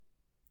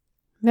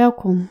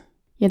Welkom,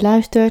 je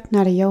luistert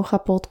naar de yoga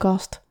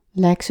podcast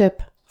Legs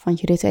Up van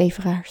Judith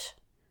Everaars.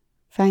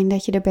 Fijn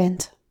dat je er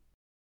bent.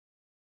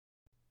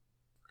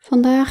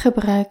 Vandaag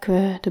gebruiken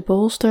we de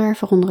bolster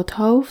voor onder het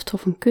hoofd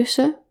of een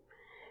kussen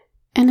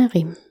en een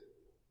riem.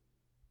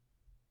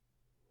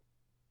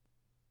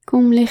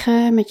 Kom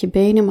liggen met je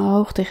benen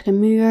omhoog tegen de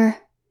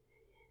muur,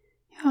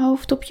 je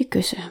hoofd op je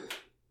kussen.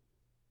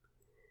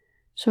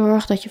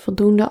 Zorg dat je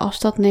voldoende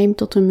afstand neemt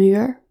tot de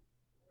muur,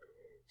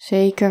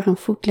 zeker een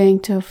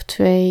voetlengte of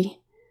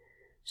 2,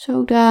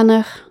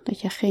 zodanig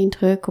dat je geen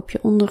druk op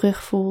je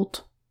onderrug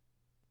voelt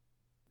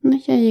en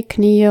dat je je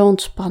knieën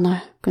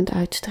ontspannen kunt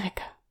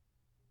uitstrekken.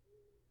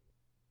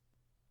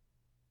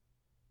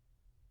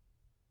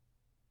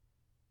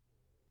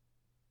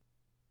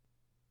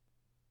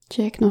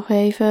 Check nog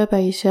even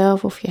bij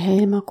jezelf of je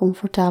helemaal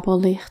comfortabel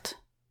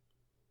ligt.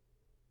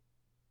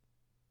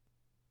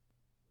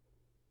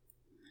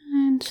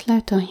 En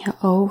sluit dan je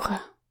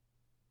ogen.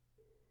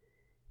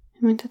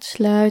 En met het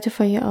sluiten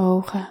van je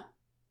ogen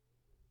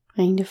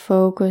breng de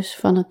focus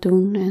van het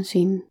doen en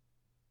zien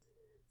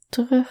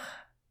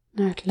terug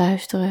naar het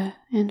luisteren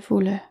en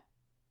voelen.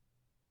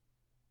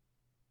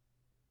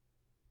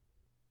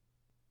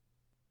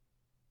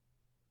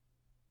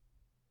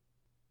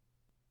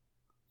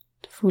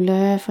 Het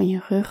voelen van je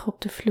rug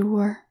op de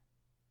vloer,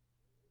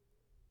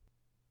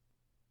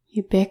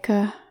 je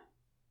bekken,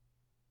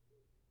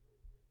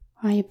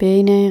 waar je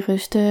benen in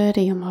rusten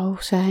die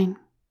omhoog zijn,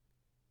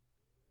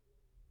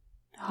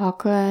 de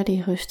hakken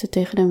die rusten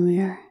tegen de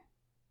muur.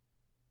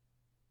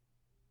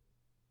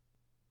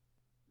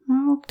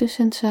 Maar ook de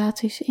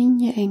sensaties in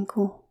je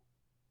enkel,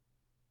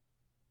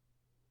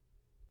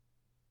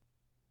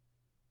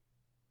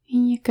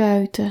 in je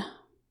kuiten,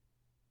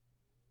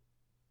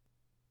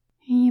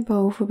 in je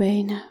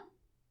bovenbenen,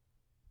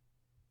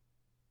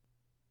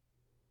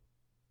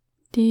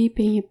 diep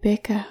in je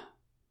bekken,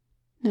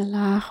 de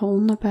lage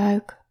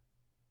onderbuik.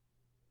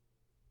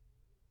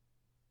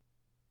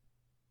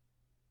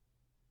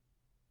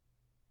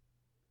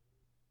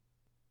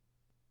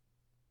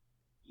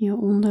 Je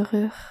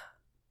onderrug.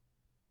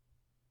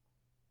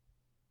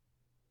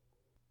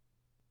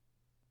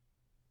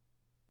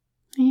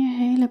 En je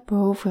hele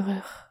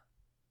bovenrug.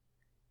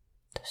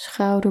 De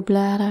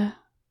schouderbladen.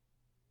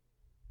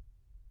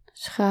 De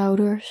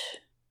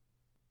schouders.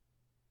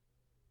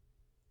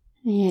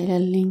 En je hele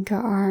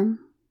linkerarm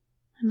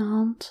en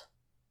hand.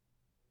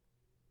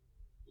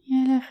 Je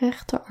hele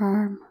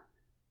rechterarm.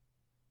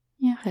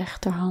 Je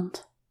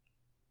rechterhand.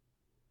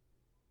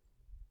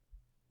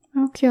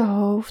 Ook je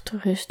hoofd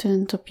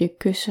rustend op je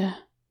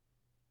kussen.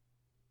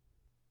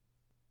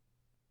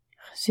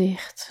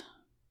 Gezicht.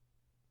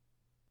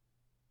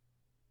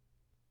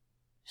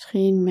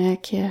 Misschien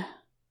merk je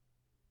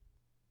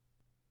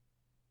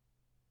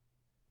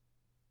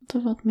dat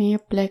er wat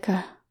meer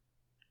plekken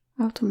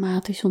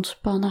automatisch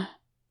ontspannen.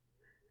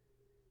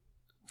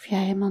 Hoef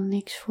jij helemaal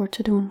niks voor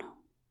te doen.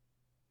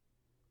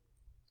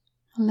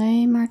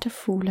 Alleen maar te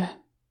voelen.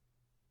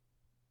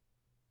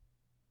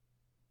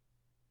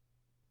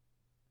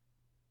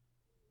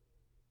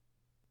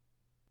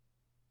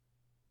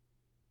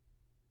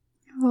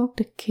 Ook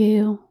de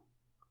keel,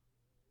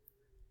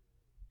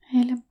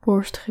 hele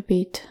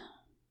borstgebied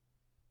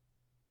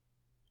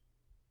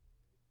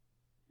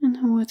en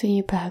hoe het in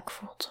je buik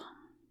voelt.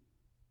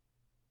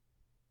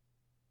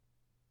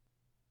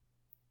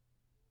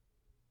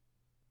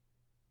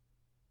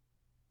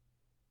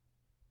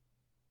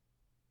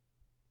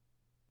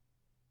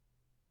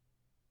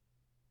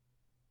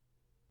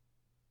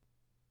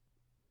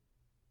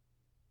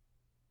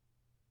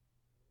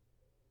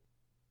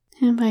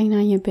 En breng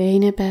dan je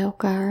benen bij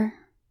elkaar.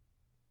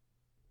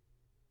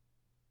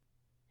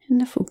 En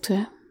de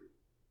voeten.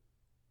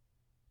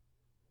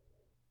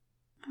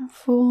 En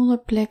voel de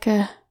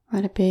plekken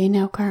waar de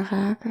benen elkaar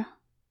raken.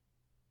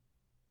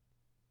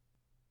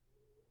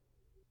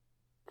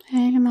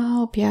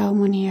 Helemaal op jouw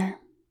manier.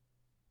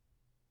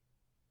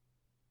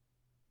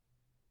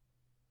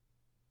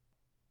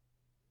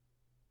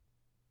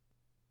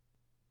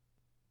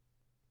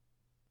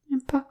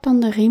 En pak dan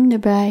de riem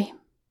erbij.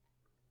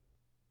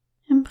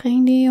 En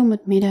breng die om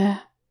het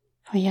midden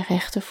van je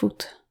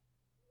rechtervoet.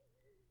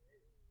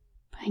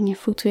 Breng je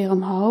voet weer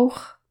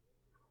omhoog.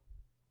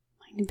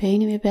 Breng de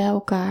benen weer bij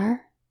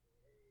elkaar.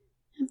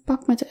 En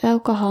pak met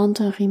elke hand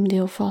een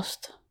riemdeel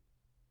vast.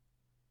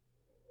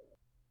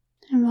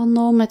 En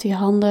wandel met die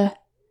handen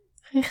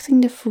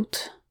richting de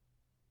voet,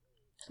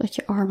 zodat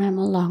je armen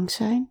helemaal lang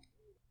zijn.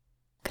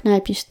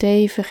 Knijp je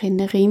stevig in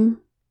de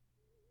riem.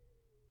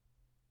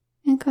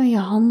 En kan je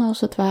handen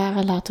als het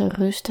ware laten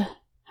rusten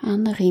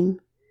aan de riem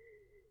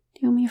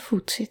die om je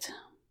voet zit.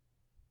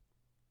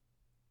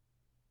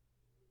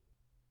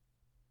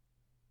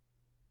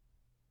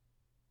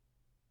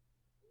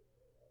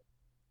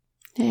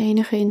 De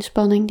enige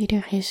inspanning die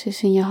er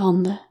is in je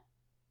handen.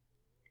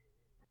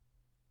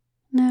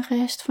 En de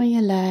rest van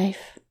je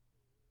lijf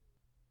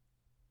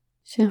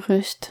is in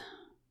rust.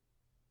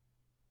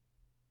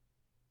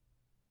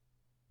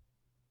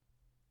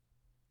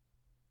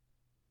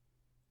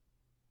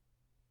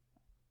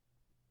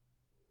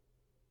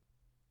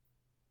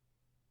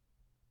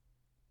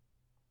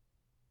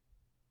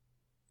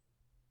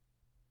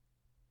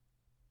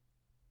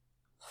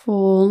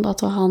 Voel dat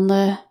de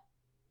handen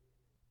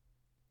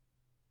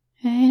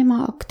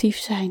helemaal actief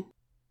zijn.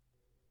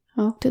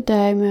 Ook de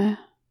duimen,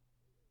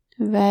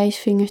 de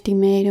wijsvingers die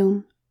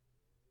meedoen.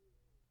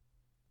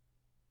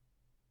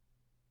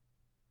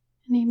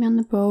 En die aan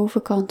de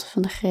bovenkant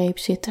van de greep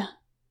zitten.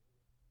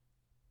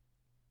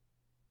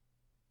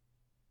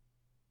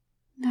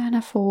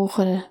 Daarna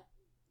volgen de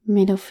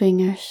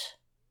middelvingers,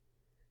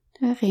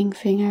 de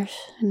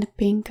ringvingers en de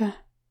pinken.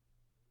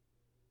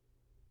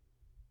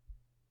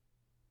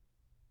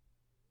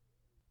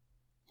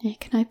 Je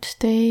knijpt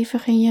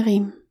stevig in je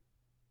riem.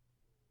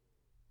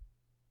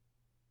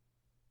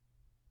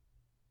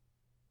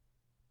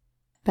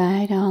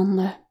 Beide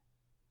handen.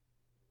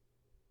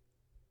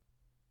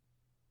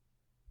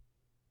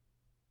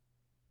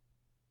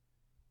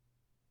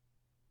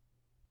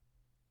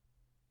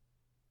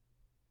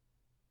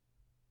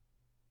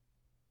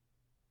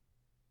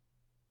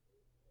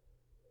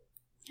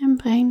 En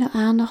breng de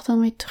aandacht dan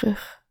weer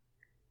terug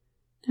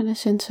naar de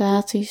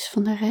sensaties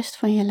van de rest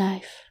van je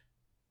lijf.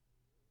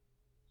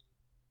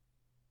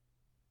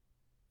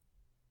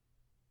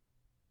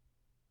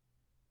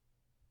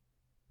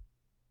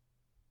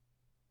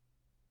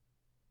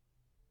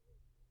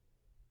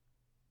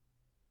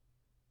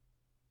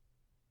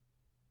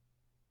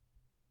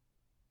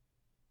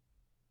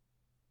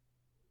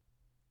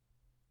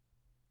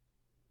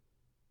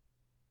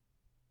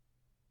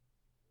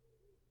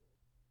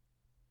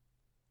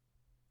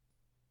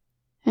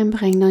 En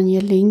breng dan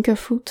je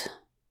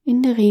linkervoet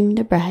in de riem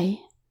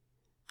erbij.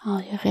 Haal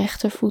je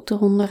rechtervoet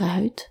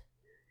eronderuit.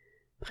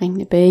 Breng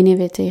de benen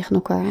weer tegen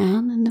elkaar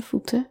aan en de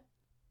voeten.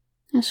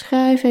 En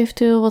schuif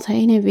eventueel wat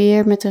heen en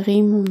weer met de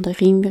riem om de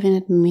riem weer in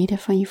het midden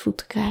van je voet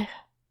te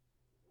krijgen.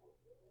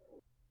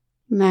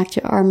 Maak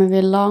je armen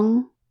weer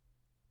lang.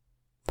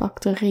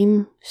 Pak de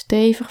riem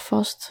stevig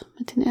vast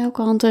met in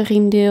elke hand een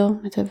riemdeel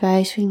met de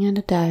wijsvinger en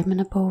de duim aan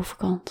de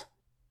bovenkant.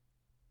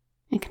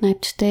 En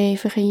knijp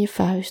stevig in je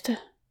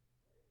vuisten.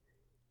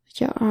 Dat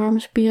je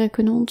armspieren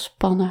kunnen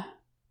ontspannen.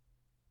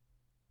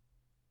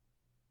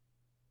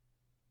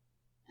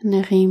 En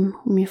de riem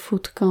om je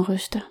voet kan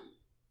rusten.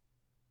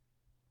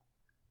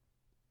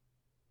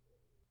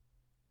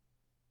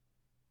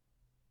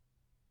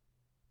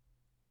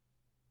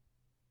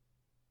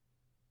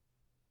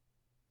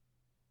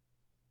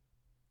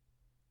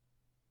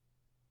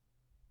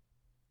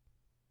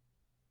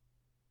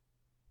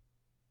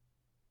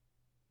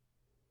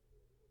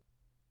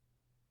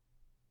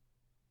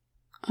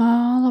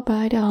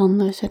 Allebei de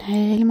handen zijn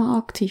helemaal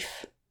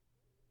actief.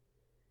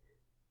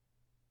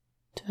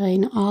 Terwijl je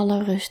in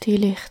alle rust hier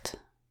ligt.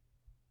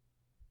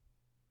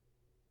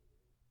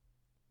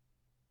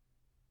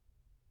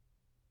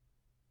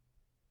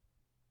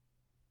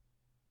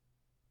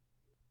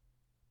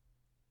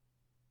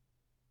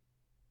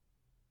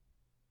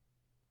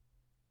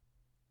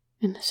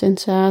 En de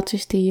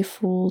sensaties die je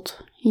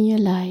voelt in je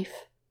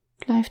lijf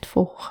blijft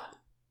volgen.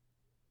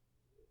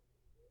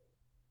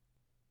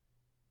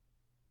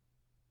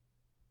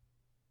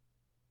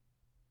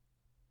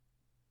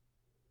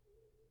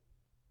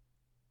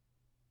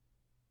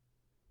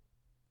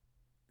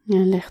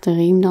 En leg de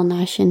riem dan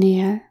naast je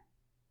neer.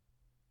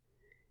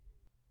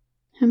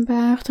 En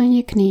buig dan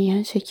je knieën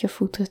en zet je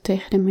voeten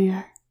tegen de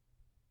muur.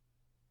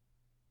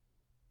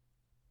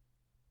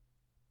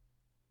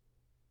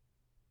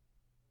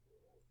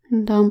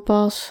 En dan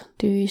pas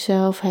duw je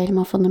jezelf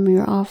helemaal van de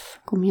muur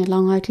af. Kom je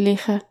lang uit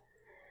liggen.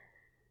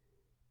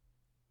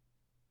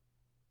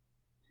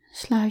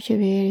 Sluit je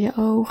weer je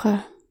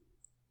ogen.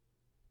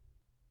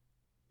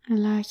 En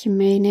laat je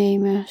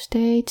meenemen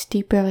steeds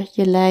dieper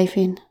je lijf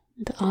in.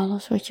 Met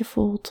alles wat je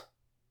voelt.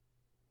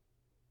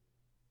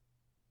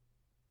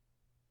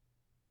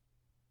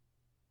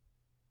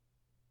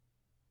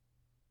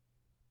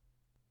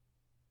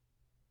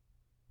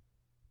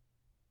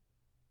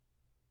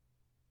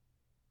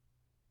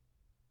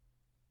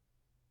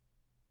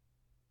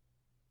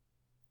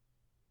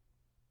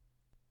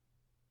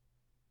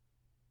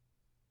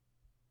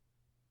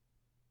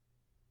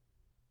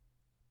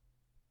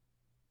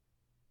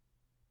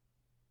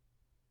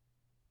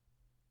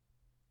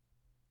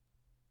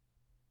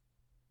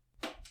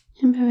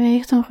 En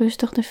beweeg dan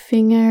rustig de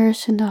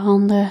vingers en de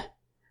handen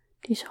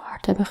die zo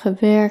hard hebben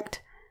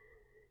gewerkt.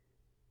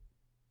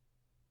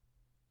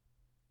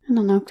 En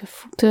dan ook de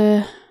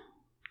voeten,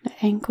 de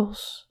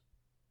enkels,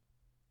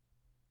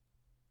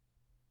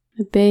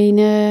 de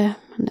benen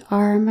en de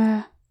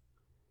armen.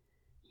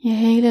 Je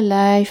hele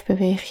lijf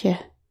beweeg je,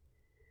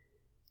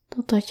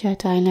 totdat je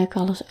uiteindelijk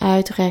alles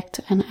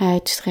uitrekt en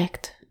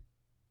uitstrekt.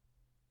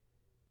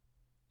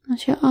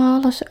 Als je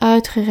alles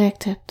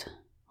uitgerekt hebt,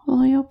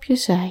 rol je op je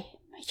zij.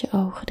 Met je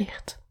ogen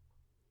dicht.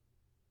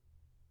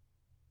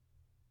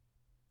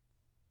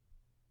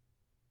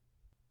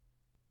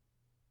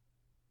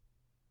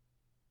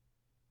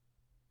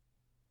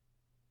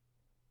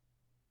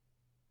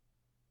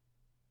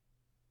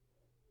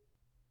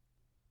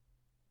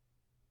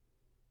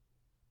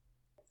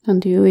 Dan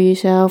duw je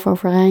jezelf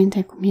overeind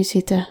en kom je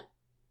zitten.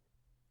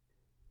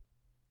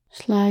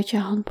 Sluit je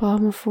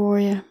handpalmen voor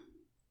je.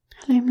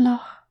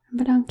 Glimlach en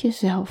bedank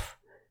jezelf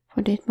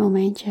voor dit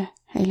momentje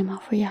helemaal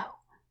voor jou.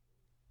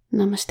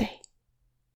 Namaste.